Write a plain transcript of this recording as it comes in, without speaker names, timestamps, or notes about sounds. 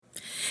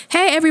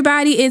Hey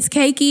everybody, it's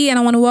KayKi and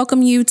I want to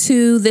welcome you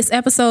to this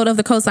episode of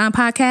the Cosign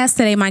Podcast.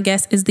 Today my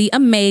guest is the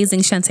amazing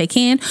Chantae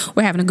Cann.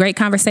 We're having a great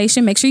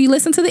conversation. Make sure you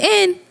listen to the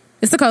end.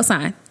 It's the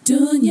Cosign.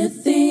 Doing your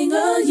thing,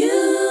 oh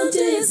you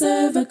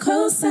deserve a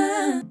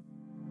cosign.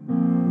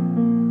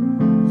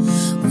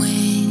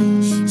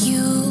 When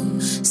you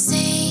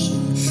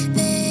sing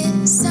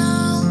this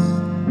song,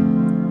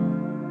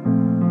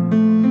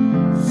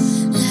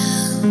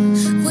 love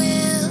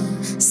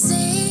will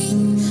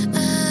sing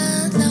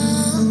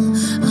along.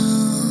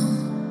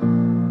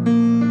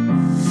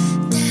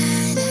 Da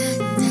da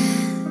da da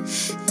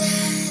da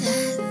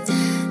da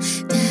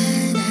da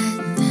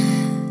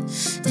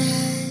da.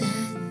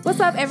 What's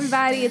up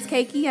everybody? It's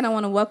KayKi and I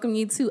want to welcome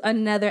you to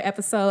another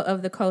episode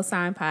of the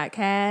Cosign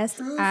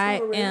Podcast.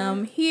 I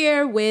am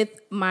here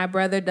with my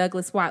brother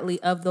Douglas Watley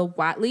of the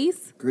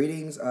Watleys.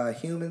 Greetings,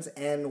 humans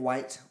and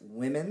white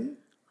women.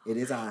 It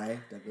is I,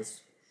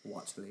 Douglas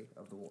Watley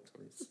of the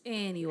Watleys.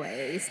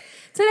 Anyways,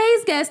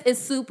 today's guest is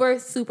super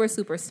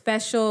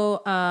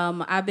special.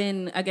 I've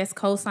been,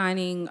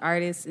 co-signing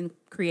artists and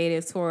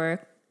creatives for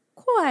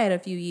quite a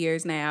few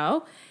years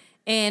now.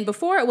 And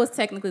before it was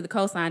technically the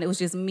cosign, it was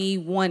just me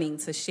wanting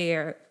to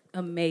share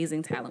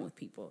amazing talent with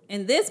people.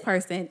 And this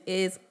person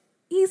is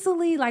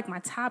easily like my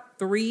top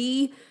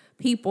 3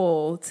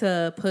 people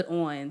to put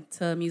on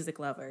to music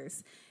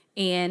lovers.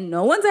 And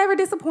no one's ever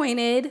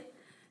disappointed.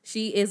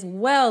 She is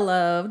well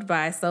loved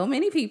by so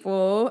many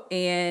people.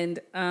 And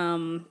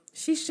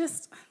she's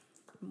just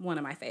one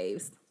of my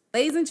faves.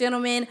 Ladies and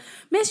gentlemen,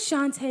 Miss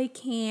Chantae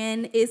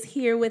Cann is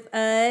here with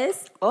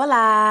us.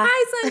 Hola.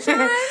 Hi,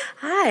 Sunshine.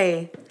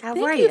 Hi. How are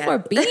you? Thank you for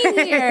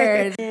being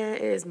here.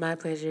 It is my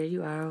pleasure.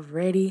 You are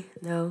ready?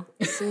 No.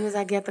 As soon as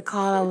I get the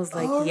call, I was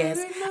like,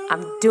 yes,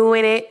 I'm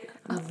doing it.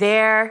 I'm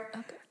there.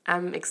 Okay.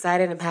 I'm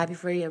excited. I'm happy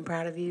for you. I'm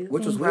proud of you.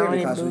 Which was weird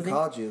because we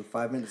called you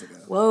 5 minutes ago.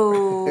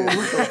 Whoa.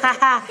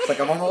 It's like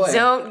I'm on my way.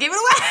 Don't give it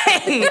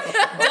away.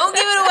 Don't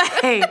give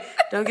it away.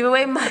 Don't give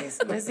away my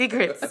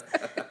secrets.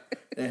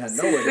 They had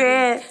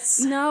nowhere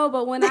to No,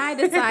 but when I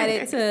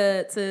decided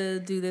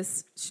to do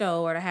this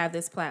show or to have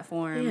this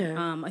platform,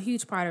 a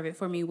huge part of it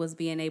for me was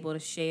being able to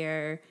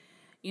share,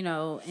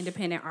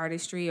 independent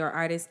artistry or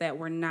artists that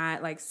were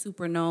not like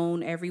super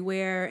known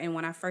everywhere. And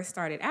when I first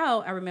started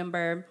out, I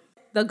remember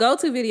the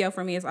go-to video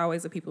for me is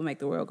always the People Make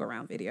the World Go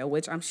Round video,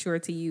 which I'm sure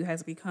to you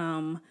has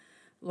become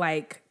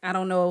like, I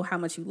don't know how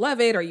much you love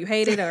it or you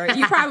hate it or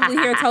you probably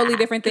hear a totally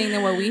different thing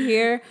than what we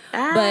hear.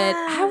 But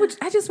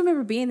I just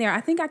remember being there. I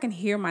think I can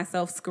hear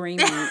myself screing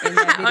in that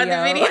video. On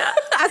the video?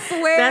 I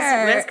swear.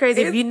 That's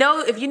crazy. If you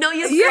know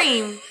you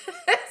scream,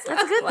 that's a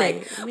good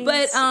thing.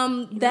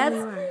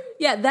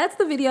 That's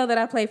the video that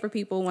I play for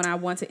people when I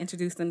want to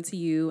introduce them to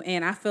you.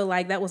 And I feel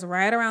like that was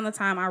right around the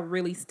time I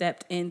really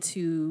stepped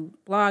into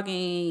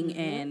blogging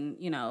and,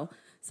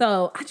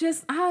 So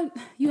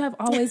you have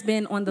always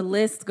been on the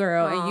list,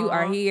 girl, and you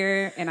are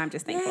here, and I'm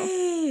just thankful.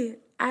 Hey,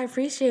 I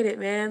appreciate it,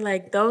 man.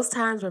 Like, those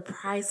times were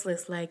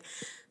priceless. Like,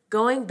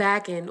 going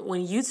back and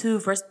when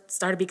YouTube first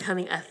started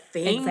becoming a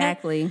thing.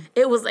 Exactly.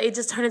 It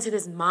just turned into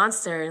this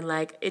monster, and,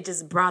 like, it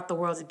just brought the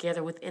world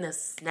together within a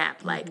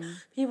snap. Like,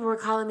 people were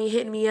calling me,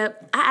 hitting me up.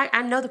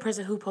 I know the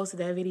person who posted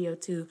that video,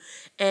 too.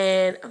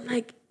 And I'm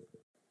like,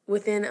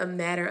 within a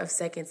matter of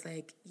seconds,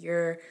 like,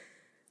 your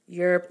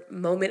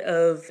moment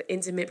of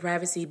intimate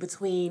privacy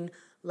between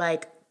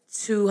like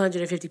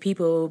 250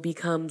 people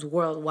becomes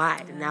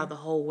worldwide, and now the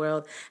whole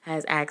world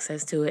has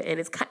access to it. And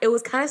it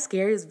was kind of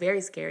scary. It was very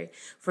scary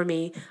for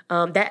me.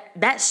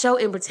 That show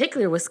in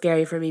particular was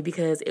scary for me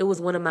because it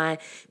was one of my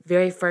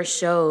very first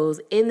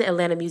shows in the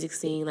Atlanta music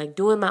scene, like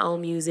doing my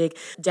own music.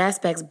 Jazz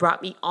Specs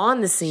brought me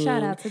on the scene.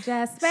 Shout out to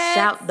Jazz Specs.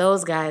 Shout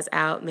those guys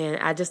out, man.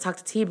 I just talked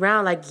to T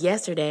Brown like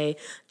yesterday.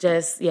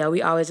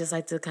 We always just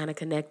like to kind of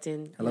connect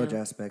and Hello,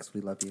 Jazz Specs.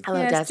 We love you.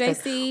 Hello, Jazz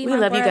Specs. JC, we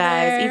love brother. you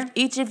guys.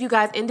 Each of you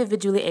guys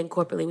individually and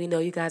corporately. We know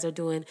you guys are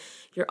doing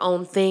your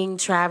own thing,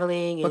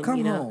 traveling, and But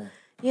come home.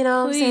 You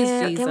know what I'm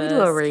saying? Jesus. Can we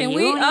do a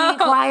reunion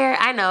choir?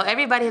 I know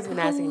everybody has been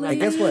asking. Like,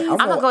 Hey, guess what? I'm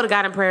gonna go to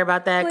God in prayer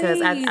about that because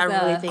I Please,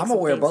 really think I'm going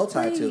to wear a bow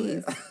tie to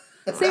it.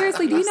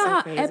 Seriously, do you know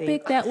how crazy.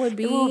 epic that would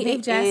be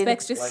if Jazz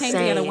Specs just came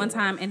insane. together one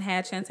time and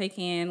had Chantae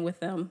Cann with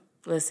them?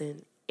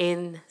 Listen,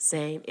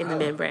 insane in the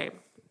membrane.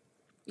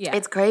 Yeah.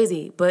 It's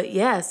crazy, but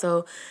yeah.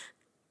 So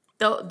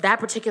that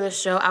particular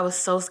show, I was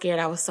so scared.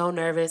 I was so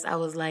nervous. I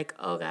was like,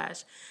 oh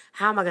gosh,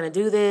 how am I gonna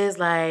do this?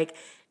 Like,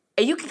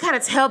 and you can kind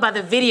of tell by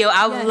the video,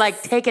 I was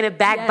like taken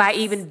aback by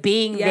even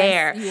being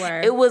there. You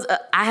were. It was,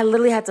 I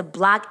literally had to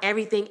block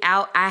everything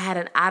out. I had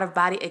an out of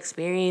body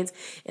experience,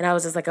 and I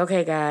was just like,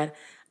 okay, God,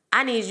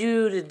 I need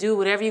you to do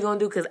whatever you're gonna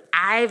do because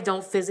I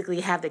don't physically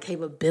have the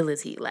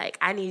capability. Like,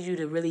 I need you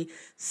to really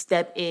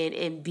step in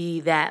and be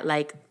that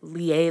like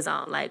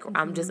liaison. Like,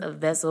 I'm just a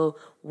vessel.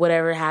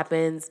 Whatever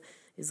happens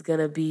is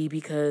gonna be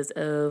because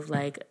of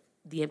like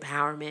the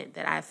empowerment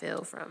that I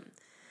feel from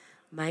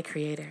my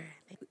creator.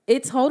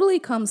 It totally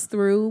comes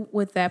through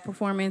with that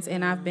performance,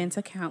 and I've been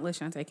to countless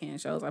Chantae Cann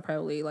shows. I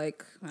probably, I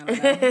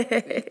don't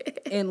know,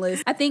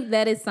 endless. I think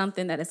that is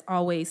something that has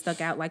always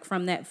stuck out, like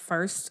from that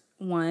first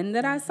one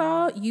that I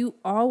saw, you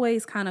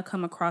always kind of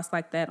come across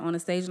like that on a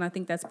stage. And I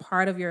think that's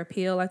part of your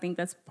appeal. I think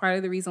that's part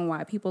of the reason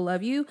why people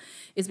love you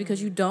is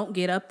because you don't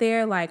get up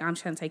there like I'm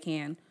Chantae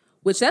Cann,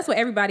 which that's what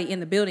everybody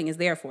in the building is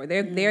there for.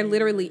 They're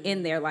literally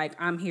in there like,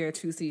 I'm here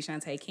to see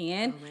Chantae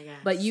Cann. Oh my gosh.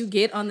 But you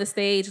get on the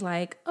stage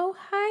like, oh,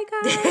 hi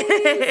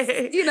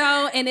guys. You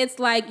know, and it's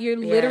like you're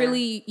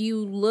literally,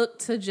 you look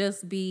to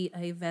just be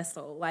a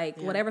vessel. Like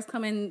whatever's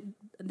coming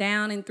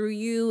down and through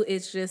you,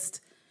 it's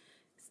just,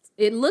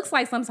 it looks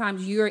like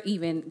sometimes you're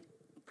even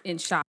in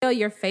shock.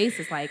 Your face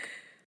is like,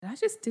 did I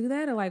just do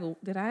that? Or like,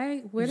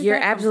 where did You're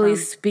that come absolutely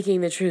from?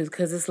 speaking the truth,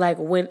 because it's like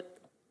when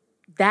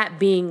that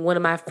being one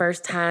of my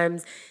first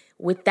times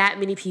with that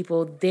many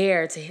people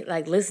there to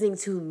like listening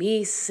to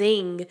me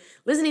sing,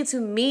 listening to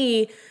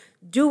me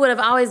do what I've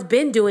always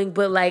been doing,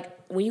 but like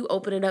when you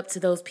open it up to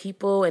those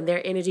people and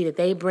their energy that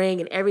they bring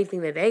and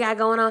everything that they got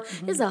going on,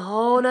 it's a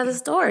whole nother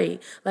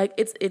story. Like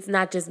it's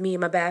not just me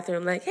in my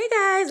bathroom like, hey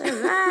guys,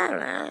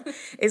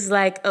 it's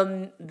like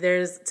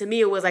there's, to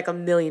me it was like a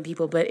million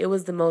people, but it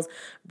was the most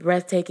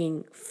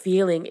breathtaking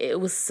feeling.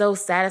 It was so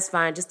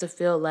satisfying just to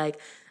feel like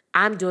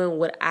I'm doing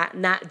what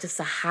not just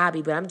a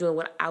hobby, but I'm doing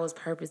what I was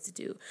purposed to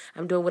do.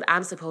 I'm doing what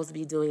I'm supposed to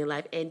be doing in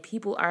life. And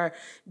people are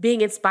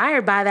being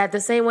inspired by that the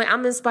same way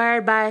I'm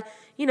inspired by,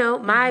 you know,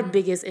 my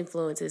biggest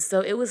influences.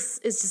 So it's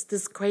just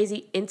this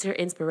crazy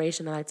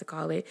inspiration, I like to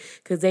call it,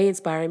 because they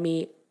inspire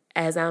me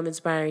as I'm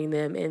inspiring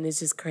them. And it's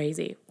just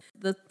crazy.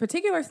 The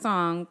particular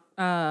song,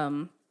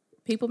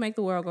 People Make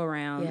the World Go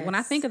Round. Yes. When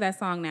I think of that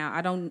song now,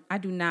 I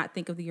do not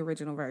think of the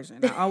original version.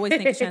 I always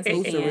think of Chantae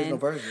Who's the original Cann.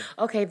 version?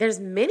 Okay, there's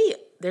many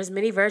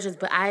versions,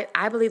 but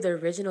I believe the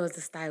original is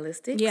the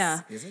Stylistics.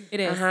 Yeah, Is it? it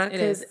is. It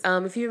Because is.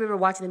 if you remember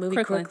watching the movie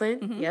Crooklyn.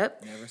 Crooklyn,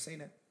 yep. Never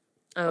seen it.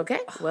 Okay,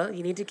 well,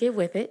 you need to get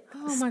with it.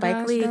 Oh my Spike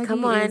gosh, Lee, Dougie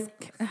come on. is-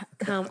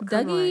 Come on.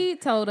 Dougie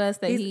told us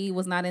that he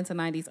was not into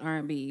 90s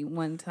R&B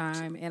one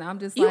time, and I'm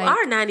just You like,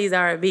 are 90s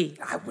R&B.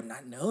 I would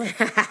not know it.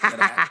 But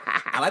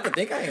I like to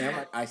think I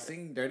am. I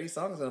sing dirty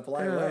songs in a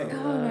polite way.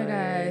 oh my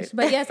gosh.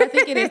 But yes, I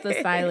think it is the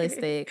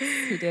Stylistics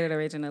who did it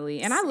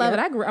originally. And I love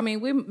it.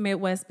 We're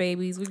Midwest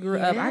babies. We grew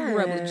up. I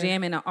grew up with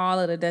jamming to all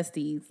of the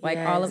Dusties, like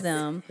all of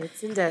them.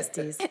 Hits and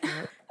Dusties.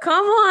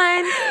 Come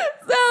on.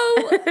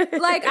 So,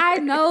 like, I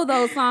know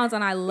those songs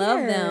and I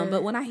love them.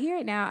 But when I hear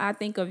it now, I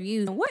think of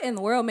you. What in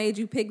the world made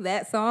you pick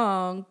that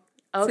song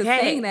to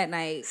sing that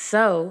night?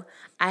 So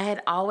I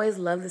had always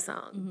loved the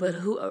song, but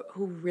who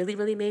really,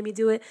 really made me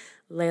do it?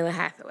 Layla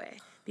Hathaway.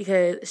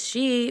 Because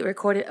she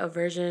recorded a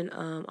version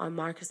on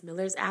Marcus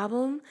Miller's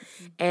album,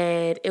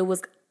 and it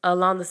was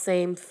along the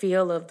same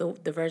feel of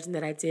the version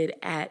that I did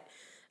at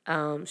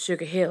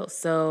Sugar Hill.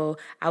 So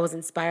I was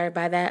inspired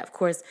by that. Of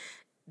course,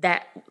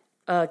 that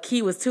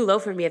key was too low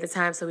for me at the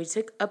time, so we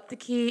took up the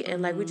key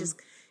and like we just,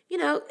 you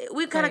know,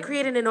 we kind of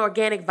created an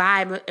organic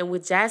vibe. And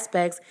with Jazz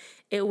Specs,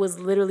 it was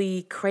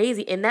literally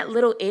crazy. And that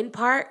little end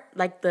part,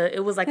 like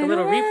it was like a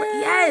little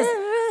replay. Yes,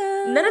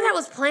 none of that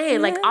was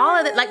playing. Like all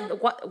of it, like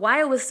why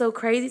it was so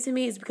crazy to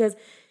me is because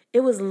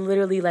it was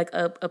literally like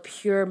a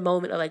pure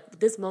moment of like,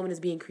 this moment is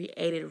being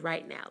created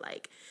right now.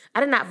 Like I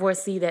did not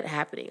foresee that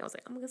happening. I was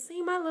like, I'm gonna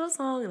sing my little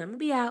song and I'm gonna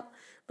be out.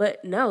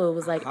 But no, it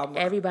was like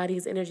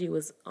everybody's energy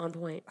was on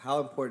point. How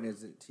important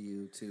is it to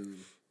you to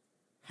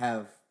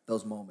have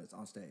those moments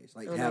on stage?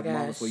 Like have gosh.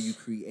 moments where you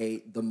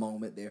create the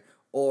moment there?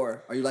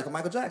 Or are you like a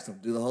Michael Jackson?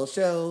 Do the whole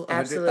show 100,000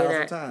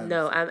 Absolutely times?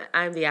 No,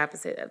 I'm the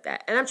opposite of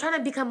that. And I'm trying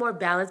to become more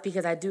balanced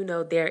because I do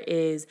know there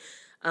is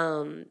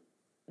a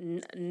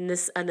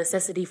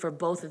necessity for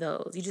both of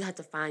those. You just have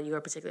to find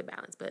your particular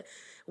balance. But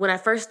when I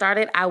first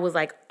started, I was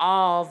like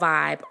all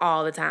vibe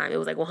all the time. It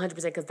was like 100%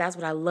 because that's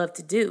what I love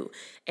to do.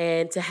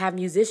 And to have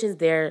musicians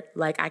there,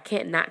 like I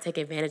can't not take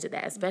advantage of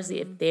that, especially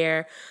if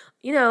they're,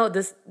 you know,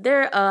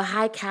 they're a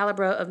high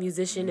caliber of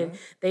musician and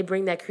they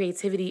bring that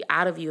creativity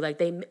out of you.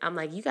 Like I'm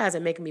like, you guys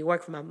are making me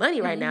work for my money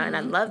right now. And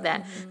I love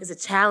that. It's a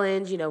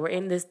challenge, you know, we're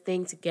in this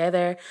thing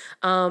together.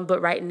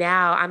 But right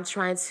now I'm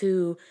trying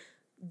to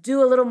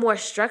do a little more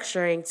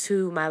structuring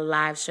to my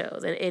live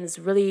shows. And it's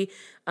really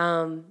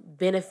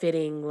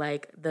benefiting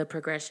like the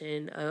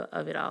progression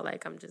of it all.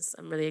 Like I'm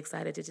really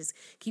excited to just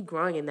keep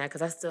growing in that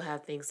because I still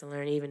have things to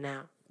learn even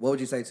now. What would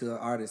you say to an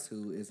artist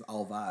who is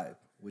all vibe?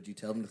 Would you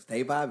tell them to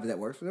stay vibe? Does that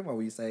work for them? Or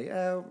would you say,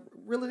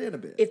 reel it in a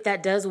bit? If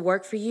that does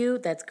work for you,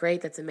 that's great.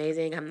 That's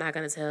amazing. I'm not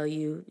going to tell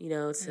you, you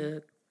know,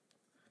 to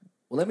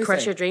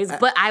crush your dreams.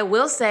 But I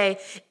will say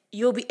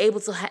you'll be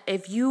able to,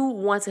 if you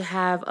want to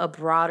have a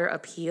broader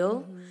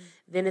appeal,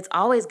 then it's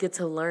always good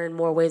to learn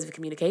more ways of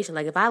communication.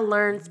 Like if I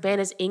learn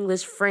Spanish,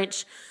 English,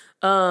 French,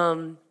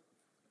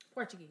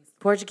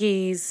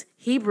 Portuguese,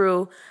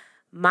 Hebrew,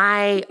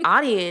 my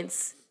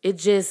audience, it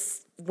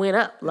just went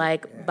up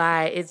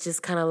it's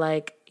just kind of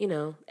like, you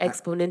know,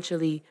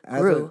 exponentially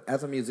grew.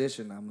 As a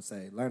musician, I'm going to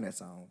say, learn that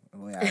song the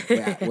way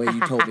you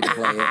told me to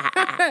play it.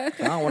 I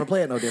don't want to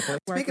play it no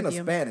different. Speaking of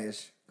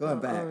Spanish, going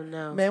back. Oh,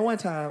 no. Man, one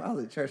time I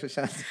was at church with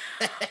Chantae.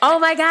 Oh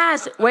my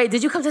gosh. Wait,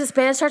 did you come to the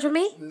Spanish church with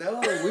me?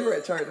 No, we were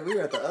at church. We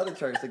were at the other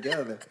church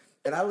together.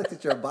 And I looked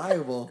at your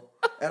Bible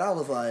and I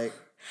was like,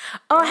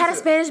 Oh, I had a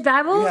Spanish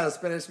Bible? You had a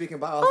Spanish speaking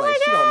Bible. I was like,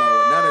 she don't know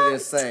what none of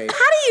this say. How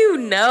do you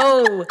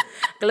know?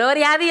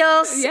 Gloria a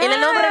Dios. Yes. En el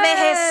nombre de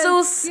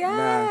Jesús.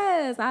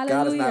 Yes. God is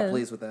Hallelujah. not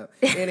pleased with that.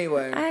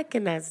 Anyway. I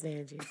cannot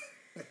stand you.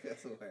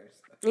 That's the worst.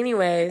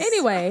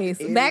 Anyways,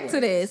 back to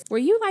this. Were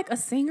you like a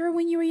singer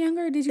when you were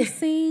younger? Did you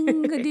sing?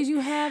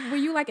 Were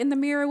you like in the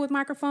mirror with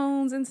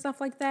microphones and stuff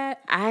like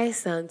that? I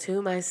sung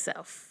to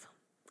myself.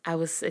 I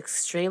was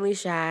extremely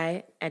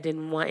shy. I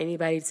didn't want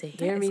anybody to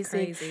hear me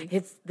sing.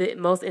 It's the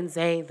most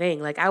insane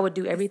thing. Like, I would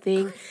do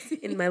everything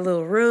in my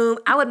little room.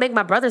 I would make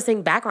my brother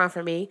sing background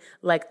for me,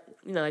 like,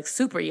 like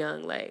super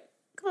young. Like,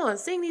 come on,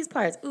 sing these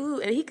parts.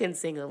 Ooh, and he couldn't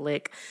sing a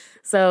lick.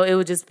 So it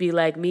would just be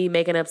like me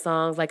making up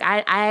songs. Like,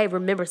 I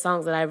remember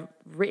songs that I've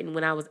written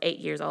when I was 8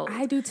 years old.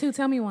 I do too.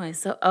 Tell me one.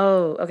 So,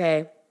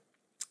 okay.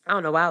 I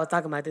don't know why I was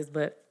talking about this,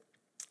 but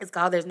it's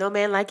called There's No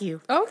Man Like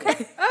You.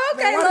 Okay,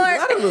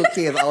 Why do little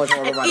kids always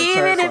want to write a Even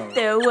church if song?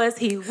 there was,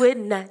 he would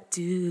not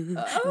do.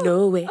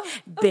 No way,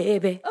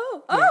 baby.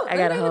 I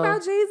got a it whole.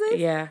 about Jesus.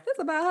 Yeah. It's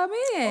about her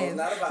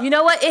man. You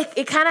know what?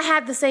 It kind of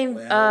had the same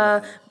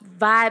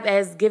vibe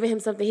as Giving Him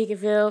Something He Can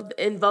Feel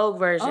in Vogue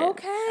version.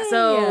 Okay.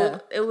 So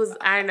it was,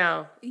 I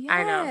know.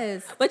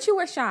 Yes. But you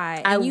were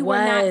shy. And you were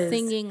not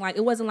singing. Like,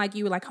 it wasn't like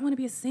you were like, I want to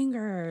be a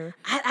singer.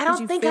 I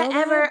don't think I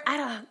ever,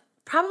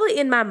 probably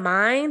in my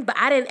mind, but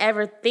I didn't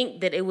ever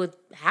think that it would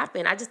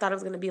happen. I just thought it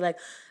was going to be like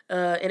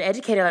an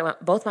educator. Like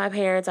both my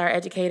parents are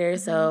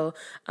educators. So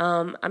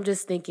I'm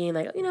just thinking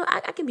like,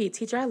 I can be a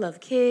teacher. I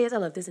love kids. I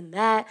love this and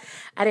that.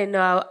 I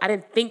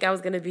didn't think I was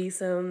going to be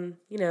some,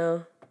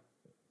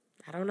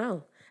 I don't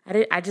know.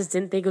 I just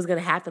didn't think it was going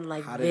to happen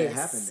like this. How did it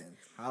happen then?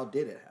 How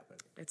did it happen?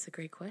 That's a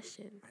great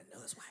question. I know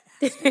that's why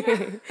I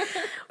asked.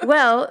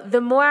 Well, the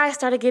more I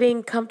started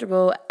getting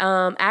comfortable,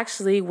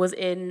 actually was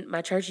in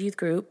my church youth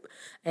group,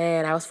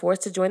 and I was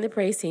forced to join the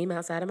praise team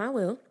outside of my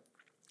will.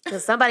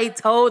 Because somebody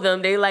told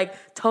them, they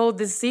told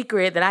this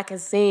secret that I can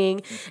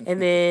sing.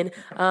 And then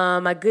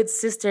my good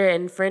sister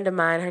and friend of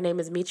mine, her name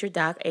is Mitra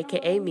Doc,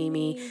 a.k.a.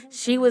 Mimi.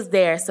 She was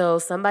there. So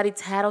somebody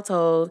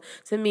tattle-told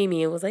to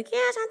Mimi and was like, yeah,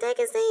 Chantae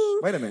can sing.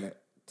 Wait a minute.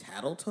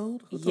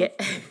 Tattle-told? Yeah.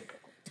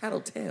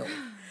 Tattle-tale.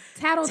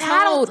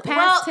 Tattle-told,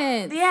 past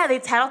tense. Yeah, they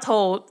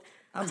tattle-told.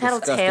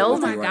 Tattle-tailed.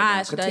 Oh my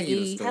gosh,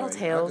 Dougie.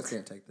 Tattle-tailed. I just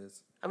can't take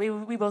this. I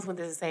mean, we both went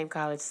to the same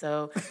college,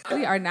 so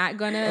We are not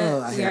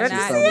gonna. I We hate are you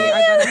not. so We much.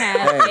 are gonna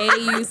have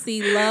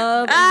AUC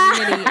love and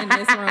unity in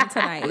this room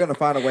tonight. We're going to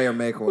find a way to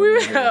make one.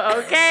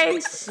 okay,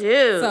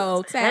 shoot.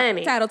 So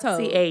tattle-toed.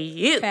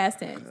 C-A-U. Past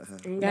tense.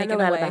 Ain't got Making no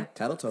a alibi. way.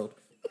 Tattle-told.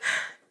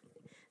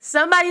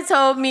 Somebody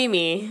told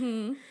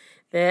Mimi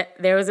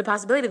that there was a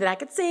possibility that I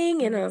could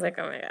sing, and I was like,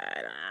 oh my God, I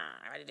don't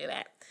know how to do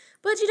that.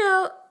 But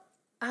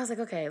I was like,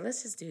 okay,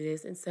 let's just do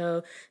this. And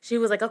so she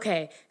was like,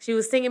 okay. She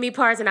was singing me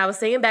parts, and I was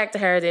singing back to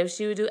her. Then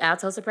she would do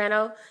alto,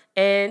 soprano,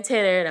 and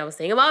tenor, and I was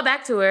singing them all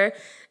back to her.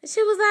 And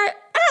she was like,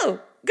 oh,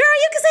 girl,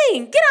 you can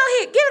sing. Get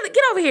out here.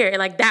 Get over here.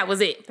 And that was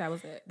it. That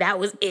was it. That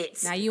was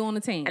it. Now you on the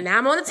team. And now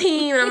I'm on the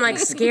team, and I'm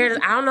scared.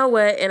 I don't know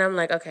what. And I'm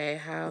like, okay,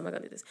 how am I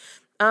gonna do this?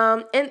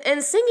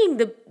 And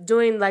singing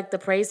doing the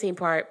praise team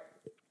part,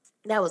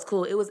 that was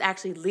cool. It was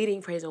actually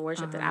leading praise and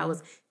worship that I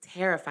was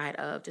terrified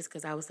of, just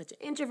because I was such an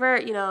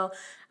introvert. I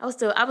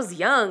was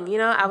young.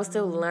 I was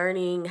still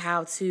learning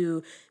how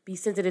to be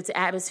sensitive to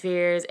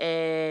atmospheres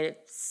and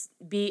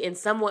be in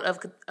somewhat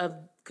of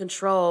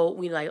control.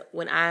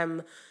 When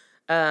I'm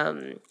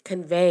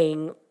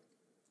conveying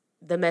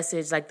the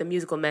message, the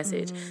musical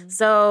message.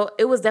 So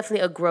it was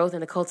definitely a growth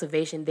and a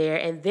cultivation there.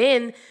 And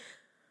then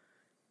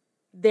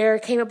there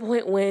came a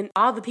point when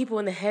all the people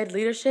in the head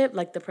leadership,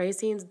 the praise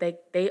teams,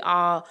 they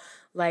all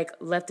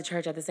left the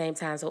church at the same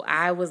time. So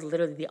I was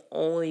literally the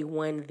only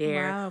one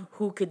there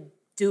who could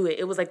do it.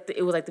 It was like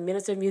the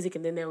minister of music,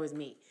 and then there was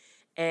me.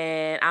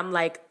 And I'm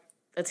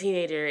a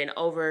teenager and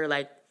over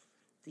the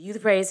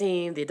youth praise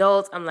team, the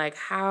adults. I'm like,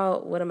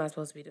 what am I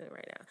supposed to be doing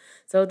right now?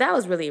 So that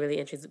was really, really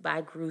interesting. But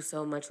I grew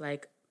so much.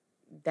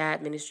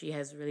 That ministry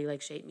has really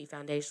shaped me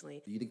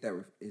foundationally. Do you think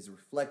that is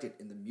reflected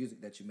in the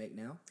music that you make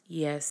now?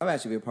 Yes. I've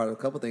actually been a part of a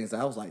couple things that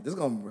I was like, this is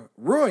going to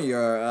ruin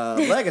your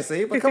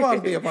legacy, but come on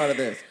and be a part of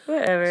this.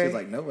 Whatever. She's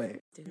like, no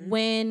way.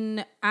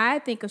 When I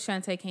think of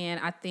Chantae Cann,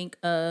 I think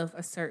of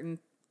a certain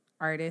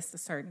artist, a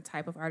certain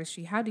type of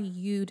artistry. How do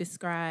you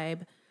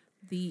describe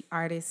the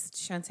artist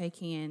Chantae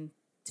Cann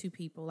to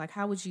people?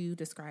 How would you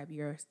describe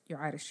your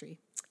artistry?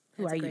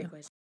 Who That's are a great you?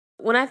 question.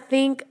 When I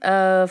think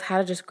of how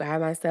to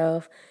describe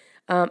myself,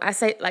 I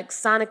say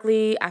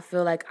sonically, I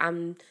feel like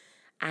I'm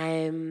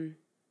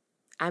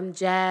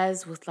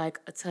jazz with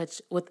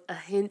a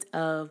hint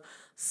of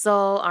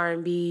soul,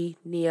 R&B,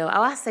 neo.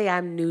 I say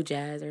I'm new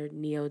jazz or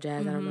neo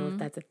jazz. I don't know if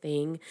that's a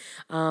thing.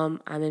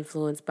 I'm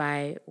influenced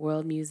by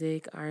world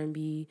music,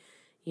 R&B,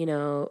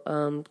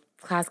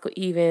 classical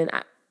even.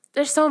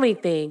 There's so many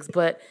things,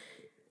 but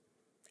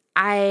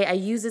I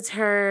use the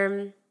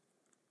term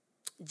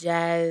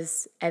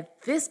jazz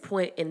at this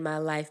point in my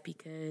life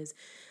because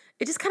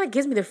it just kind of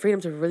gives me the freedom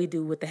to really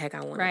do what the heck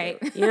I want Right.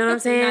 to do. You know what I'm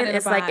saying? Not in a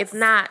It's box. it's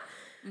not,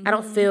 I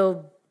don't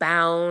feel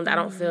bound. I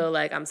don't feel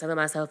like I'm selling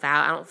myself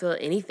out. I don't feel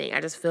anything.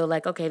 I just feel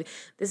like, okay,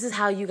 this is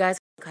how you guys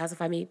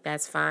classify me.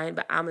 That's fine,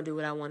 but I'm going to do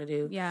what I want to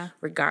do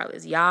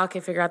regardless. Y'all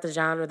can figure out the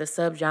genre, the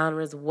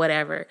subgenres,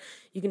 whatever.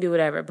 You can do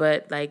whatever,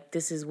 but like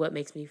this is what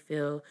makes me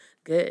feel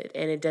good.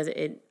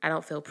 And I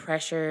don't feel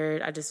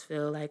pressured. I just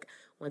feel like,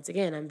 once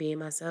again, I'm being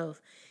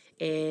myself.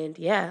 And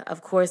yeah,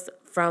 of course,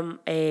 from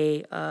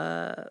a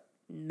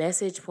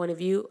message point of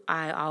view,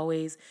 I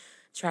always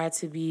try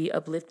to be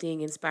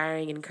uplifting,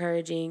 inspiring,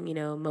 encouraging,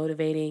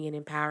 motivating and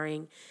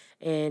empowering.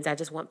 And I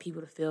just want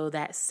people to feel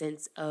that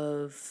sense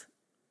of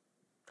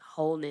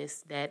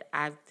wholeness that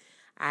I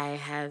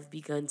have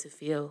begun to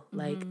feel.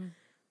 Like,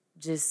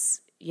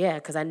 just,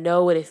 because I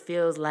know what it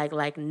feels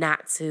like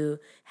not to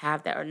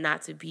have that, or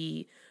not to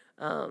be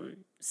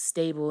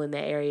stable in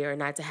that area, or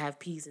not to have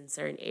peace in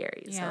certain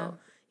areas. So,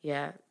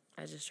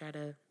 I just try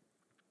to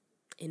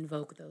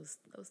invoke those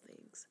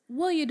things.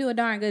 Well, you do a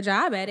darn good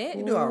job at it.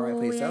 You do all right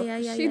for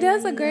yourself. She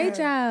does a great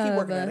job. Keep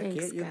working at it,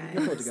 kid. You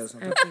put together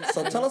something.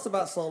 So tell us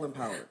about Soul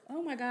Empowered.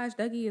 Oh my gosh,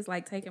 Dougie is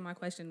like taking my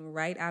question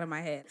right out of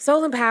my head.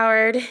 Soul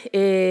Empowered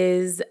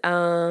is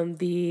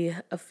the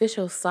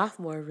official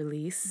sophomore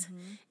release,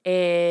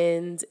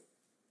 and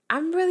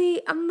I'm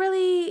really, how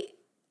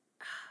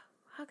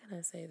can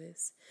I say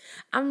this?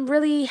 I'm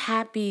really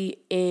happy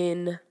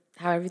in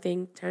how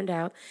everything turned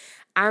out.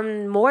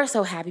 I'm more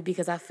so happy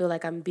because I feel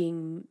like I'm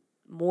being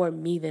more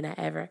me than I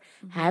ever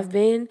have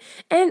been.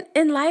 And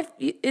in life,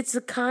 it's a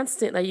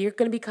constant. Like, you're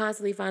going to be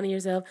constantly finding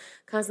yourself,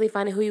 constantly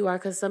finding who you are,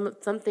 because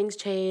some things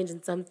change,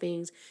 and some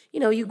things,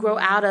 you grow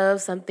out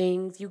of, some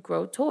things you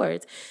grow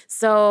towards.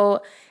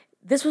 So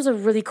this was a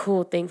really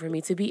cool thing for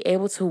me, to be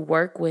able to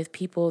work with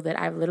people that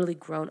I've literally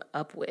grown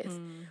up with.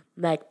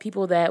 Like,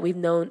 people that we've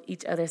known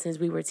each other since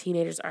we were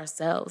teenagers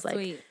ourselves. Like,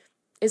 Sweet.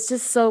 It's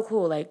just so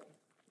cool. Like,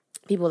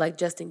 people like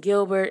Justin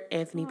Gilbert,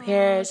 Anthony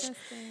Parrish,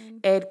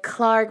 Ed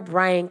Clark,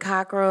 Brian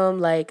Cockrum,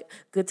 like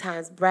Good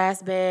Times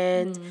Brass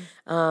Band,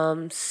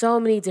 so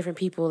many different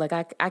people. Like,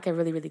 I can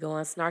really, really go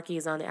on. Snarky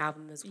is on the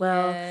album as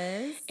well.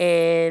 Yes.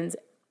 And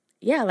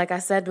yeah, like I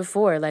said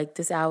before, like,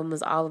 this album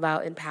is all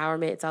about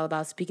empowerment. It's all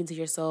about speaking to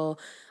your soul.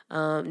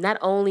 Not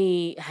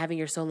only having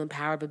your soul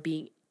empowered, but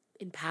being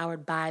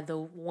empowered by the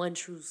one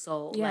true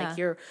soul. Yeah. Like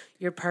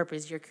your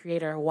purpose, your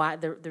creator, why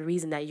the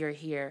reason that you're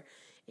here.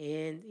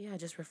 And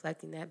just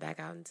reflecting that back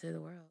out into the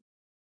world.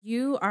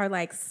 You are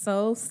like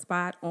so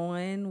spot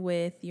on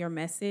with your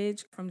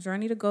message, from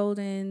Journey to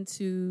Golden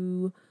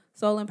to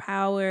Soul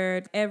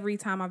Empowered. Every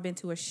time I've been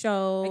to a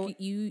show, like,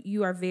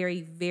 you are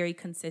very, very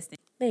consistent.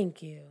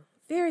 Thank you.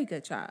 Very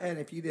good job. And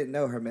if you didn't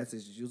know, her message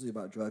is usually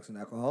about drugs and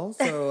alcohol.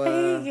 So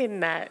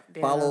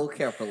follow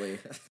carefully.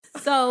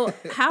 So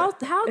how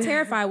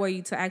terrified were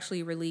you to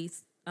actually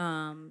release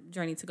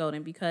Journey to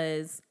Golden?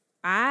 Because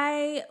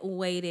I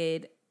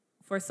waited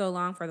for so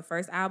long for the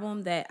first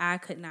album that I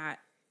could not.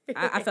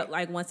 I felt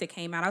like once it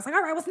came out, I was like,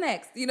 all right, what's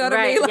next? You know what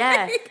I mean? Like,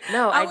 yeah.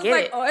 No, I was get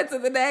like, it. on to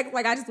the next.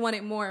 Like, I just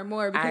wanted more and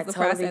more, because the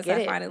process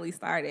had finally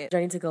started.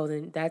 Journey to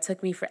Golden, that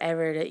took me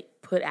forever to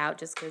put out,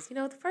 just because,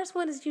 the first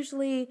one is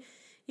usually,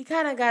 you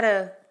kind of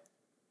gotta,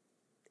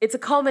 it's a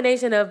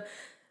culmination of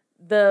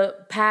the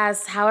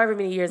past however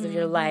many years of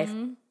your life,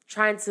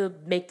 trying to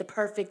make the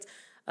perfect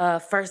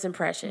first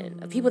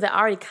impression of people that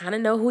already kind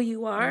of know who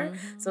you are.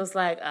 So it's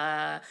like,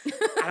 I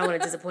don't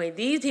want to disappoint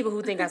these people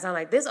who think I sound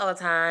like this all the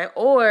time.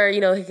 Or,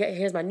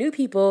 here's my new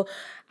people.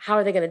 How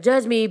are they going to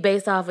judge me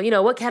based off of,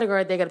 what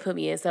category they're going to put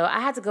me in? So I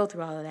had to go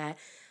through all of that.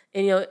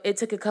 And, it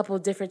took a couple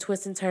of different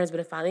twists and turns,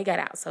 but it finally got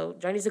out. So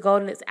Journey to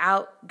Golden is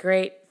out.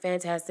 Great.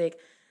 Fantastic.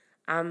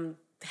 I'm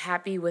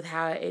happy with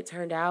how it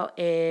turned out.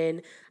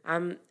 And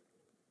I'm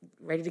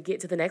ready to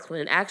get to the next one.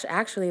 And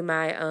actually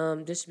my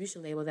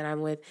distribution label that I'm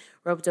with,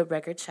 Rope Dope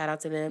Records, shout out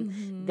to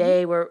them.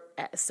 They were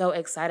so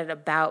excited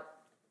about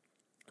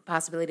the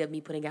possibility of me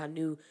putting out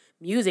new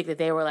music that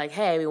they were like,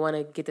 hey, we want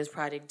to get this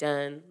project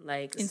done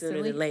like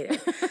sooner than later.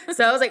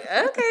 So I was like,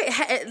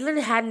 okay. It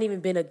literally hadn't even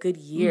been a good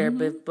year,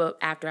 but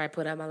after I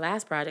put out my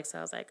last project, so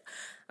I was like,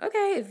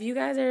 okay, if you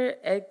guys are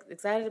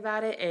excited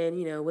about it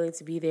and, willing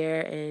to be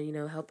there and,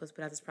 help us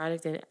put out this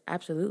project, then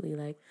absolutely,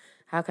 like,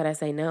 how could I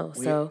say no?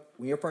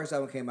 When your first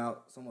album came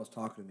out, someone was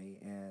talking to me,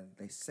 and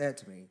they said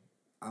to me,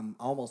 I'm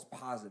almost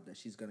positive that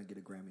she's going to get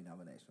a Grammy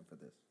nomination for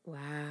this. Wow.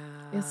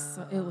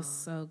 It was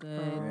so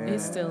good. Yeah. It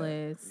still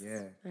is.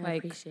 Yeah. I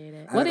appreciate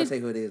it. I don't say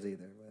who it is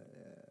either.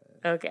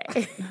 But,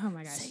 Okay. Oh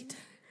my gosh.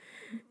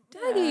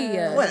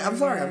 Dougie. Wait, I'm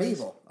sorry. I'm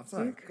evil. I'm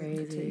sorry. You're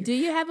crazy. Do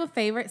you have a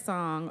favorite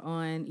song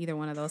on either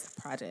one of those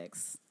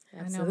projects?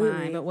 Absolutely. I know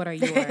mine, but what are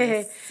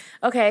yours?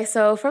 Okay,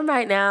 so from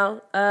right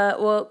now,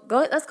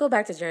 let's go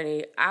back to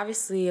Journey.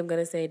 Obviously, I'm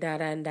gonna say Da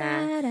Da Da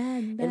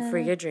and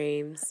Free Your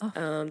Dreams.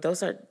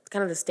 Those are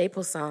kind of the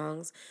staple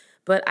songs.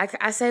 But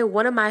I say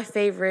one of my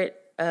favorite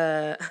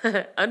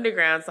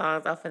underground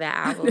songs off of that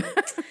album.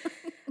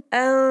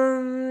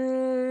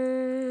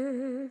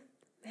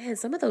 Man,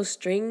 some of those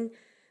string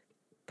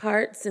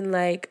parts and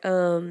like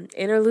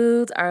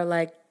interludes are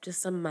like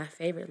just some of my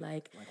favorite.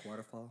 Like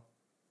Waterfall.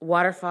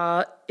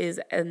 Waterfall is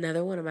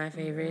another one of my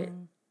favorite.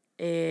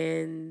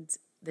 And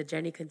the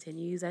journey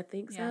continues. I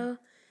think Yeah. so.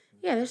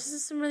 Yeah, there's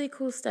just some really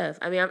cool stuff.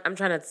 I mean, I'm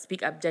trying to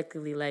speak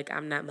objectively, like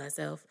I'm not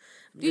myself.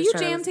 Do you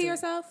jam to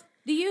yourself?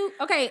 Do you?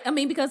 Okay, I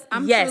mean, because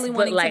I'm Yes, really but,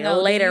 wanting like, to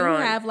know. later do you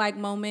on. have like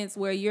moments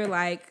where you're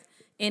like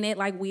in it,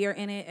 like we are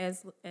in it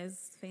as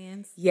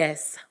fans?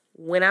 Yes,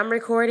 when I'm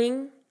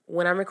recording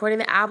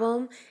the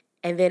album,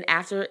 and then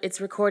after it's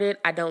recorded,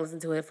 I don't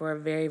listen to it for a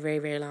very, very,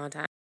 very long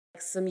time.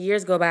 Some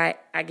years go by,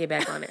 I get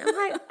back on it. I'm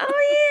like,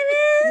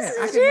 oh yeah, man, this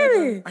is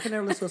jamming. I can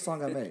never listen to a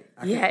song I made.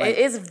 It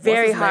is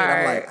very once it's made, hard.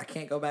 I'm like, I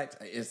can't go back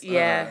to it.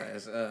 Yeah.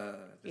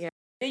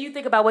 Then you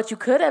think about what you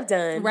could have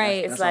done.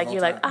 Right. It's That's like the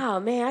you're whole like, time. oh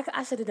man,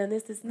 I should have done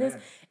this, and this,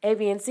 A,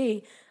 B, and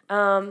C.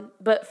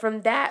 But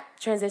from that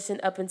transition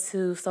up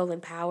into Soul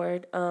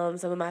Empowered,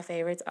 some of my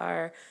favorites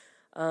are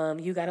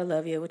You Gotta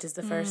Love You, which is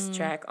the first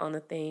track on the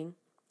thing.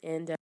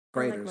 And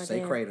Craters, say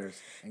jam.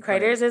 Craters. And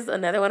Craters is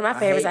another one of my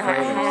favorites. hate I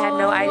had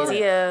no Craters.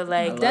 idea.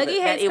 Like love Dougie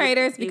it. hates that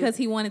Craters because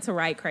he wanted to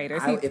write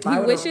Craters. He if I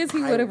would've- wishes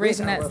he I would have wish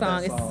written I that wrote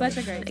song. that It's song. such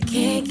a great.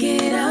 Can't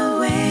get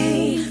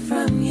away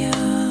from you.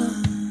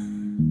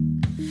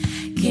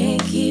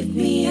 Can't keep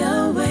me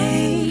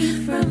away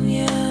from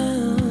you.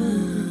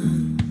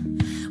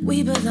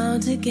 We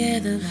belong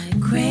together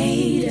like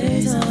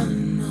craters on the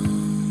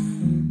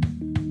moon.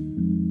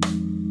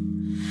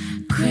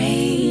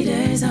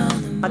 Craters on the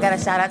moon. I got a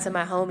shout out to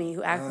my homie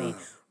who actually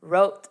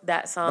wrote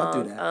that song.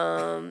 Don't do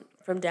that.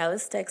 From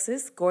Dallas,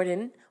 Texas,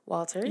 Gordon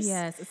Walters.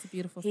 Yes, it's a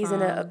beautiful He's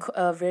song. in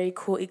a very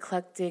cool,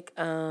 eclectic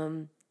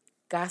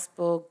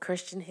gospel,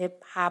 Christian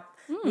hip hop,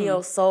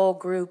 neo soul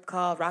group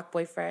called Rock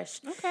Boy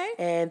Fresh. Okay.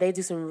 And they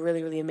do some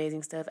really, really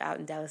amazing stuff out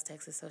in Dallas,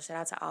 Texas. So shout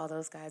out to all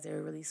those guys. They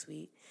were really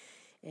sweet.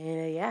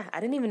 And I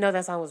didn't even know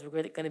that song was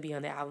really going to be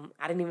on the album.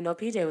 I didn't even know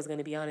PJ was going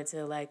to be on it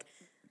till like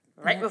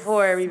right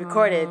before we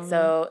recorded.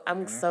 So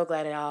I'm so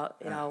glad it all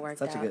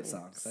worked out. Such a good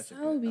song.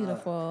 So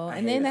beautiful. I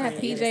And hate then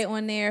it. they have PJ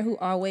on there who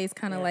always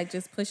kind of like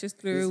just pushes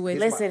through with.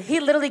 Listen, he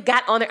literally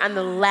got on there on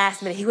the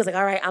last minute. He was like,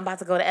 all right, I'm about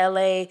to go to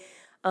LA.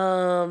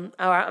 Or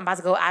I'm about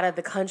to go out of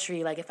the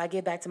country. Like, if I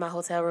get back to my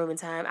hotel room in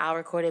time, I'll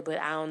record it. But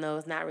I don't know.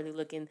 It's not really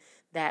looking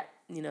that,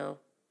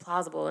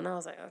 plausible. And I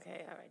was like,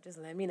 okay, all right, just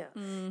let me know.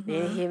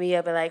 Then he hit me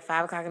up at like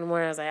 5 o'clock in the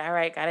morning. I was like, all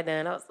right, got it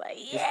done. I was like,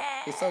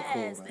 yeah. He's so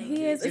cool, man.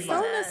 He is. It's so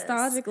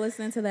nostalgic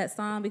listening to that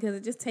song because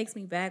it just takes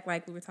me back,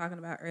 like we were talking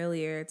about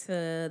earlier,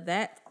 to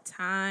that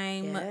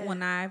time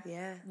when I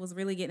was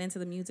really getting into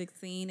the music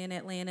scene in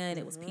Atlanta, and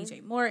it was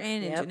PJ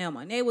Morton and Janelle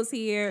Monáe was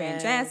here,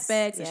 and Jazz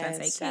Specs and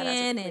Chantae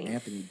Cann and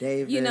Anthony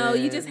Davis.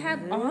 you just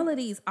have all of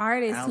these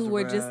artists who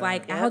were just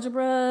like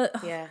Algebra.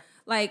 Yeah.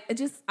 Like,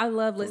 I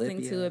love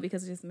listening to Olivia. it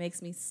because it just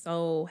makes me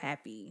so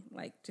happy.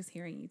 Like, just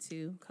hearing you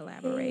two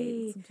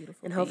collaborate. It's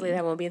beautiful. And hopefully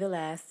that won't be the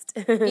last.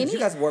 You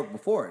guys worked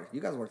before.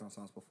 You guys worked on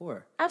songs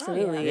before.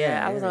 Absolutely,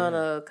 yeah. I was on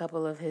a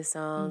couple of his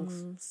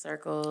songs,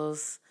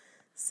 Circles,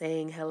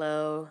 Saying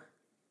Hello.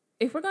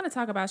 If we're going to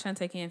talk about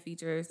Chantae Cann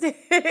features,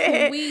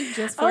 can we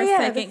just for a the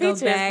second go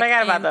features. back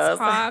Forgot about and those.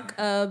 talk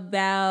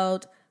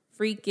about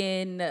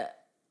freaking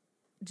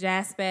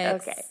Jazz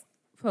Specs, Okay.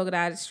 Polka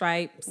Dotted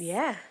Stripes?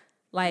 Yeah.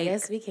 Like,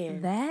 Yes, we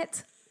can.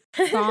 That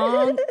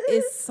song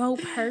is so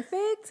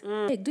perfect.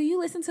 Like, do you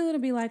listen to it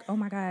and be like, oh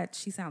my God,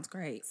 she sounds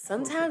great?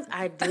 Sometimes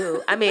I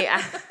do. I mean,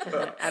 I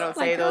don't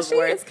say Like, those she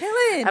words. is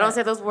killing. I don't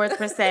say those words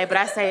per se, but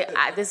I say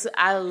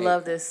I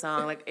love this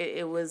song. Like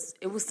it was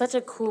such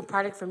a cool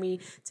project for me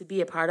to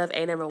be a part of.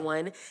 Number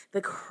one.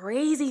 The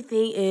crazy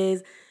thing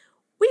is,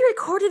 we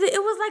recorded it.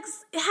 It was like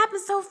it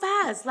happened so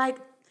fast. Like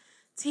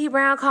T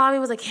Brown called me,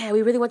 was like, "Yeah,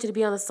 we really want you to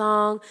be on the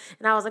song,"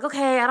 and I was like,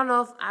 "Okay, I don't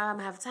know if I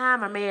have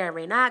time. I may or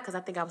may not," because I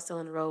think I was still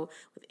on the road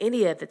with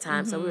India at the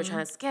time, so we were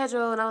trying to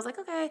schedule, and I was like,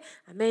 "Okay,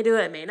 I may do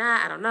it, I may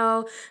not. I don't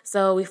know."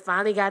 So we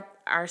finally got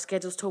our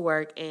schedules to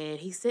work, and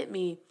he sent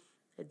me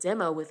a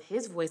demo with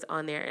his voice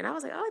on there, and I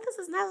was like, "Oh, this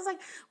is nice." I was like,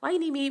 "Why you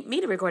need me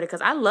to record it?"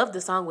 Because I love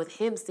the song with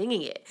him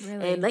singing it,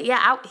 Really? and like,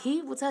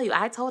 he will tell you.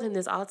 I told him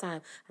this all the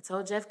time. I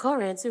told Jeff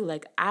Coran too.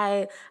 Like,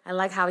 I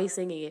like how he's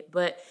singing it,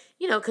 but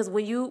because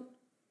when you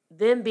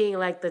them being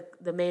like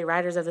the main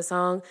writers of the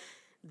song,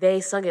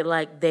 they sung it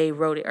like they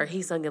wrote it, or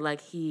he sung it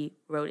like he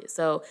wrote it.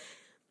 So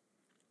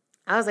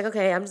I was like,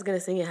 okay, I'm just gonna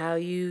sing it how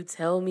you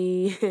tell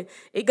me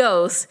it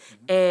goes,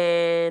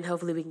 and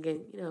hopefully we can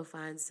get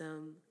find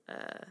some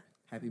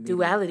Happy medium.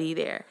 duality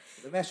there.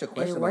 Let me ask you a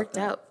question. it worked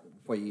about that out.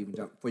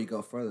 before you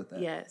go further with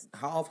that. Yes.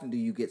 How often do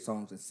you get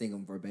songs and sing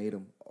them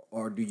verbatim,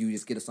 or do you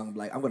just get a song and be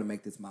like, I'm gonna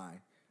make this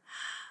mine?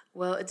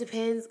 Well, it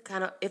depends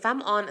kind of. If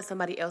I'm on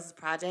somebody else's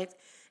project,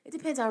 it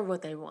depends on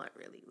what they want,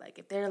 really. Like,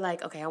 if they're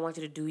like, okay, I want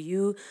you to do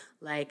you,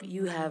 like,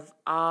 you have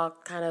all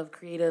kind of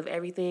creative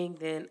everything,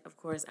 then, of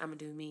course, I'm going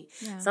to do me.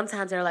 Yeah.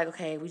 Sometimes they're like,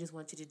 okay, we just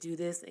want you to do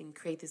this and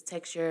create this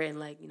texture and,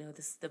 like,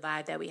 this is the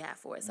vibe that we have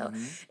for it. So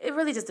it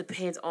really just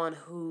depends on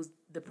who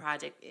the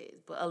project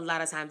is. But a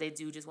lot of times they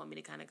do just want me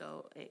to kind of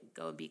go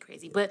and be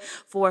crazy. But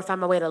for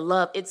Find My Way to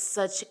Love, it's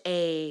just,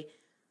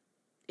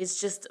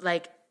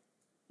 like,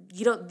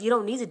 you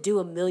don't need to do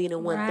a million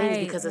and one things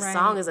because a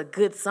song is a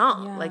good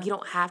song. Yeah. Like you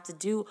don't have to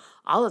do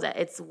all of that.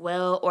 It's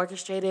well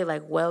orchestrated,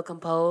 like well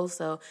composed.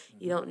 So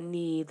you don't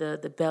need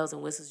the bells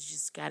and whistles. You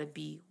just got to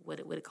be what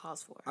it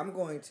calls for. I'm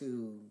going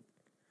to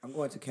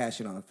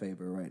cash in on a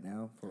favor right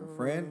now from a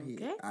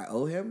friend. I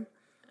owe him.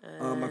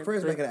 My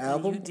friend's making an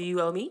album. Do you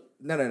owe me?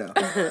 No.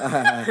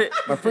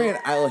 My friend,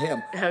 I owe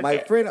him. Okay. My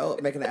friend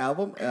making an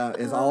album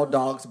is all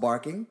dogs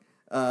barking.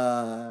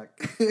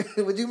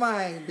 Would you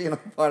mind being a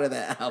part of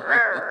that album?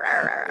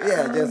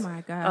 Yeah, just oh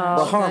my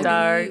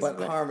God.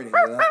 But harmony.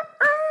 You know?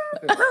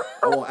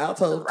 I want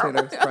alto,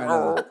 tenor,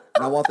 soprano,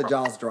 and I want the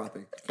jaws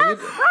dropping. Can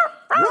you?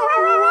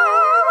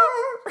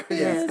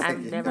 Yes, I've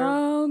never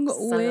sung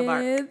a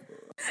bark.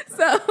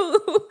 So,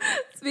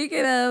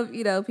 speaking of,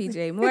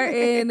 PJ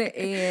Morton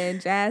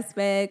and Jazz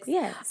Specs,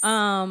 yes,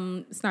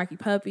 Snarky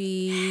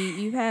Puppy,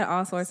 you've had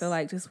all sorts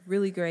of just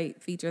really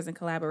great features and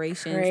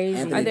collaborations.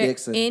 Crazy. Are there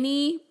Dixon.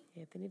 any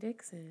Anthony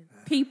Dixon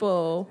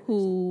people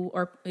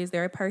or is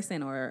there a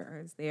person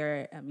or is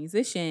there a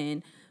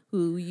musician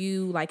who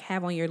you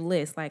have on your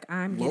list?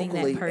 I'm getting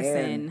locally that person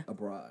and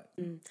abroad.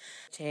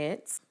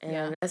 Chance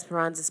and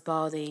Esperanza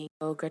Spalding,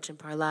 Gretchen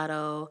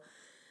Parlato.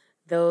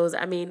 Those,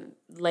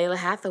 Layla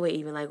Hathaway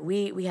even,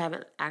 we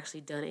haven't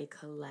actually done a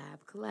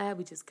collab.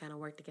 We just kind of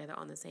work together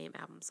on the same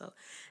album. So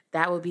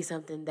that would be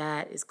something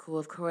that is cool.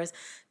 Of course,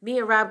 me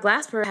and Rob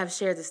Glasper have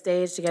shared the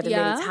stage together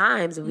many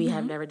times, but we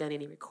have never done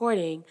any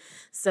recording.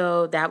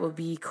 So that would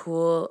be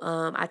cool.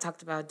 I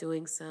talked about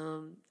doing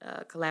some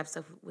collab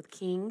stuff with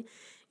King.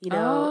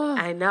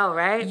 I know,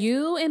 right?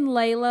 You and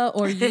Layla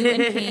or you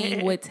and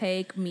King would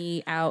take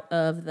me out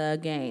of the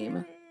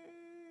game.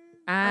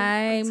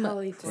 I'm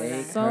totally for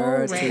that. so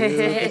ready.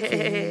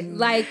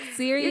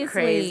 Seriously,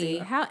 crazy.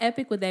 How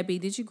epic would that be?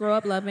 Did you grow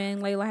up loving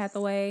Layla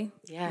Hathaway?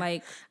 Yeah,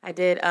 I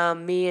did.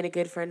 Me and a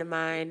good friend of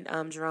mine,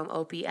 Jerome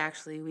Opie,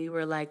 actually, we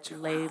were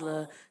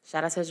Layla.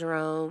 Shout out to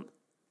Jerome.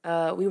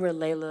 We were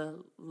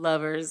Layla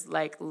lovers,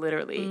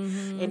 literally.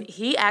 And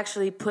he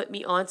actually put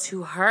me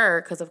onto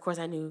her because, of course,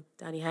 I knew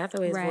Donny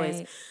Hathaway's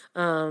voice.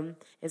 And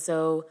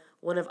so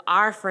one of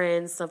our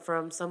friends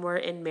from somewhere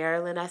in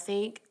Maryland, I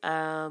think,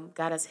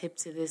 got us hip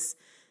to this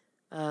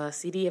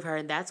CD of her,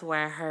 and that's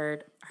where I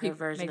heard her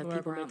version of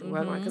People Make the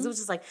World Go Round. Because it was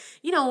just when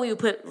we would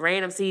put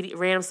random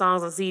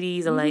songs on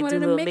CDs and do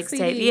little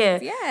mixtape. Yeah.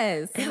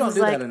 Yes. You don't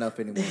do that enough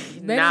anymore.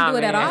 They don't do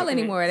it at all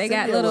anymore. They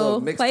got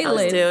little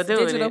playlists,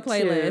 digital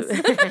playlists.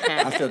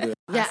 I still do it.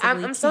 Yeah,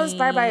 I'm so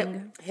inspired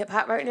by hip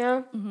hop right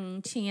now.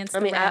 Chance the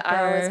Rapper.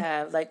 I always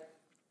have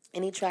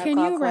any Trap Can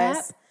Called you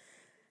Quest. rap?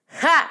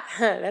 Ha!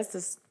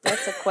 That's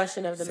a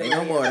question of the Say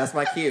million. no more. That's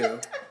my cue.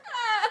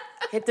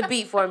 Hit the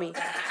beat for me.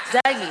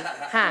 Dougie.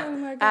 Ha. Oh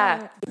my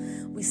God.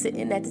 We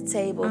sitting at the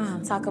table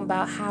talking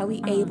about how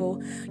we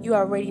able. You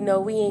already know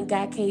we ain't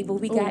got cable.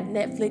 We got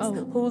Netflix,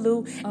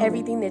 Hulu,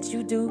 everything that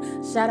you do.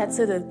 Shout out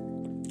to the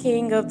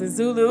king of the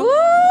Zulu.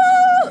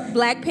 Woo!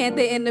 Black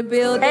Panther in the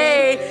building.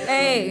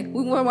 Hey.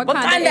 We want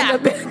Wakanda in the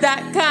building.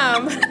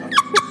 Wakanda.com.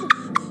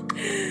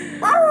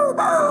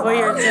 Tell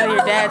your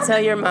dad, tell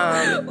your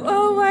mom.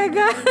 Oh my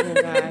God. Oh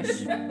my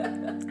gosh.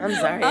 I'm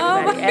sorry,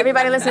 everybody.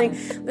 Everybody listening.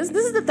 This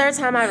is the third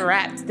time I've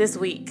rapped this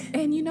week.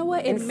 And you know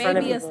what? It may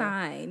be a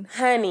sign.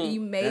 Honey.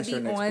 You may That's be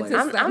your next on place.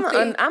 to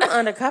something. I'm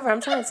undercover.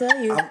 I'm trying to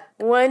tell you.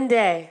 One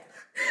day,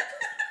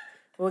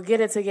 we'll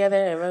get it together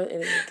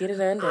and get it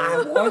undone.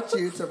 I want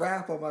you to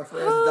rap on my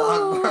friend's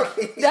dog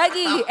barking.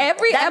 Dougie,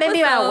 That may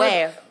be my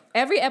way.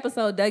 Every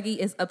episode, Dougie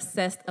is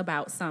obsessed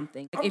about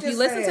something. If you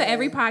listen to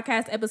every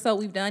podcast episode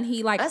we've done,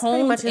 he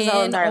hones in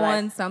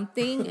on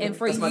something. And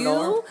for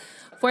you,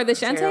 for the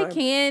Chantae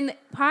Cann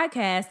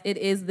podcast, it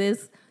is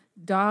this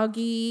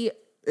doggy.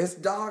 It's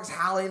dogs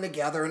howling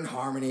together in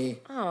harmony.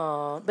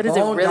 Oh, but is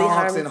it really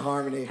dogs in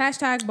harmony?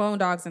 Hashtag bone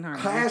dogs in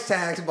harmony.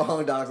 Hashtags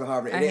bone dogs in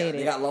harmony. I hate it.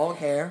 They got long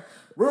hair.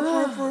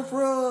 Roof, roof,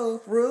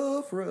 roof,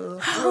 roof,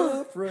 roof,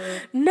 roof,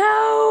 roof.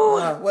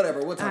 No.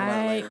 Whatever. We'll talk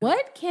about it later.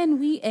 What can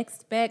we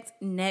expect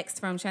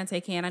next from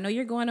Chantae Cann? I know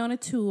you're going on a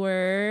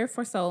tour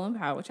for Soul and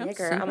Power, which I'm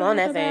super I'm on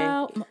that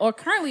about. thing. Or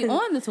currently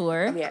on the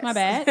tour. Yes. My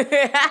bad.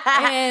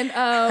 And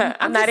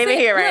I'm not even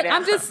here right now.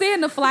 I'm just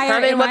seeing the flyer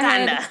I'm in my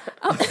Wakanda.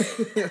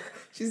 head.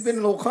 She's been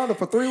in Wakanda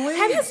for 3 weeks.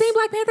 Have you seen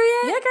Black Panther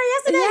yet? Yeah, girl,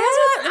 yesterday. I'm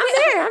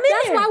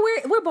That's there. why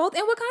we're both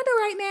in Wakanda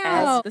right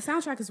now. The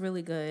soundtrack is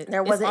really good.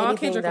 There wasn't it's all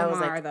anything Kendrick that was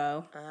Lamar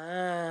though.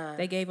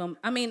 They gave him.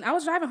 I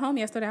was driving home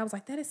yesterday. I was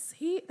like, that is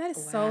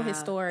so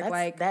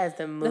historic. That is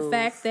the move. The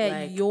fact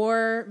that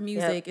your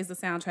music is the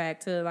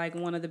soundtrack to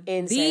one of the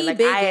insane. The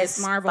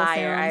biggest Marvel films.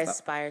 I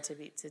aspire to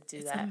do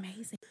that.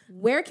 Amazing.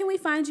 Where can we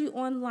find you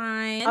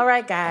online? All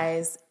right,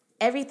 guys.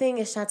 Everything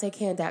is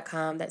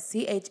chantaecann.com. That's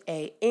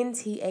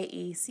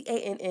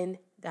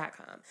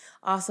ChantaeCann.com.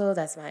 Also,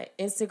 that's my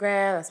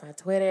Instagram. That's my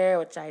Twitter,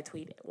 which I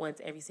tweet once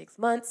every 6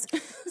 months.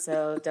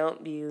 So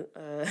don't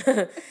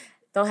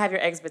have your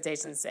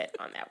expectations set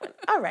on that one.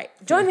 All right.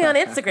 Join me on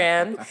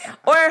Instagram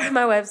or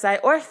my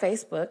website or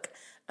Facebook.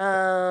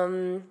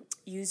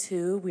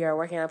 YouTube. We are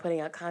working on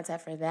putting out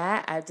content for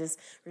that. I've just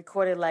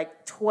recorded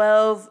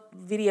 12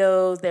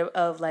 videos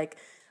of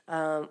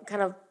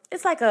kind of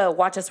it's like a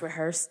watch us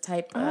rehearse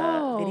type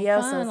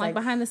video. Fun, So it's like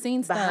behind the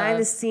scenes stuff. Behind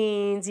the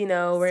scenes,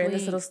 we're in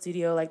this Sweet. little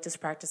studio, like just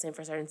practicing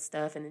for certain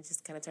stuff, and it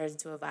just kind of turns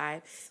into a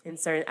vibe. And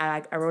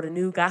I wrote a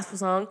new gospel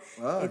song.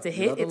 Oh, it's a you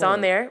hit. love the It's on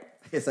Lord. there.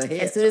 It's a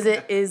hit. As soon as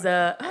it is,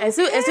 as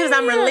soon as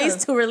I'm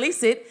released to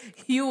release it,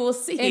 you will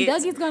see And it.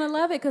 Dougie's gonna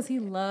love it because he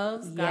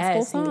loves gospel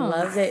Yes, songs. he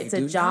loves it. It's I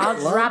a do jaw not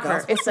love dropper.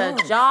 gospel It's a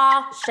songs.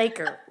 jaw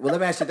shaker. Well, let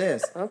me ask you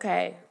this.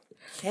 Okay.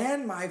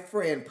 Can my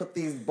friend put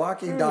these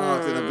barking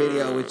dogs in a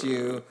video with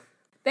you?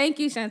 Thank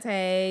you,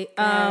 Chantae.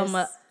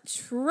 Yes.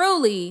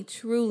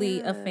 Truly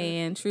a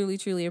fan.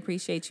 Truly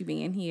appreciate you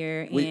being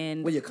here.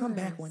 And Will you come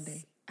back one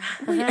day?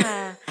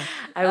 I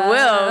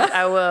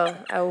will.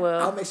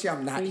 I'll make sure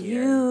I'm not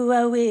here. You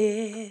are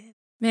with.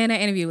 man,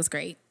 that interview was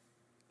great.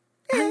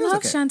 I it was love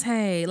okay.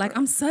 Chantae. Like,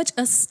 I'm such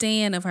a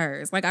stan of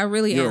hers. Like, I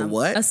really You're am.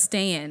 what? A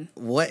stan.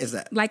 What is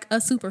that? Like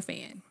a super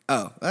fan.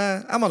 Oh,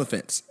 I'm on the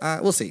fence.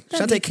 We'll see. Dougie,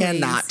 Chantae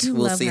cannot. please. You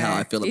We'll love see how her.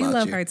 I feel You about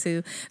love you. her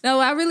too. No,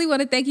 I really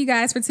want to thank you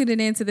guys for tuning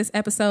in to this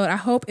episode. I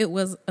hope it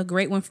was a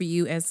great one for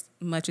you as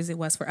much as it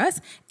was for us.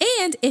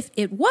 And if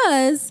it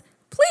was,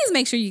 please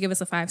make sure you give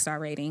us a 5-star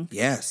rating.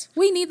 Yes.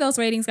 We need those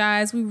ratings,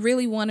 guys. We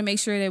really want to make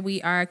sure that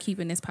we are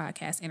keeping this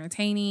podcast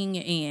entertaining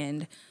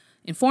and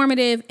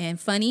informative and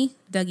funny.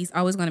 Dougie's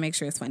always going to make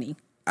sure it's funny.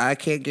 I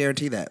can't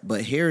guarantee that.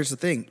 But here's the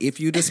thing.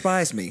 If you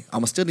despise me, I'm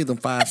going to still need them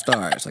 5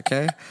 stars,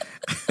 okay?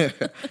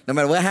 No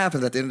matter what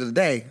happens at the end of the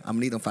day, I'm going to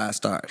need them 5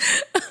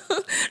 stars.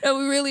 And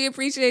we really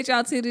appreciate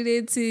y'all tuning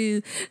in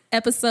to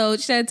episode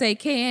Chantae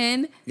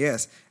Cann.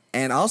 Yes.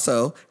 And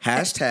also,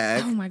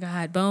 hashtag Oh my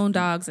God, Bone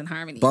Dogs in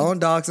Harmony. Bone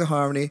Dogs in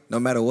Harmony. No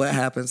matter what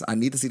happens, I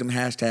need to see them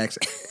hashtags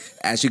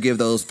as you give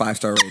those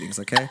 5-star ratings,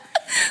 okay?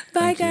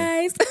 Bye, Thank you.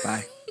 guys.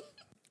 Bye.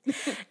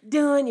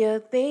 Doing your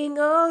thing,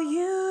 oh,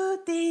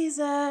 you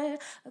deserve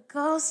a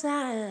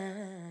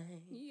cosign.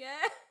 Yeah.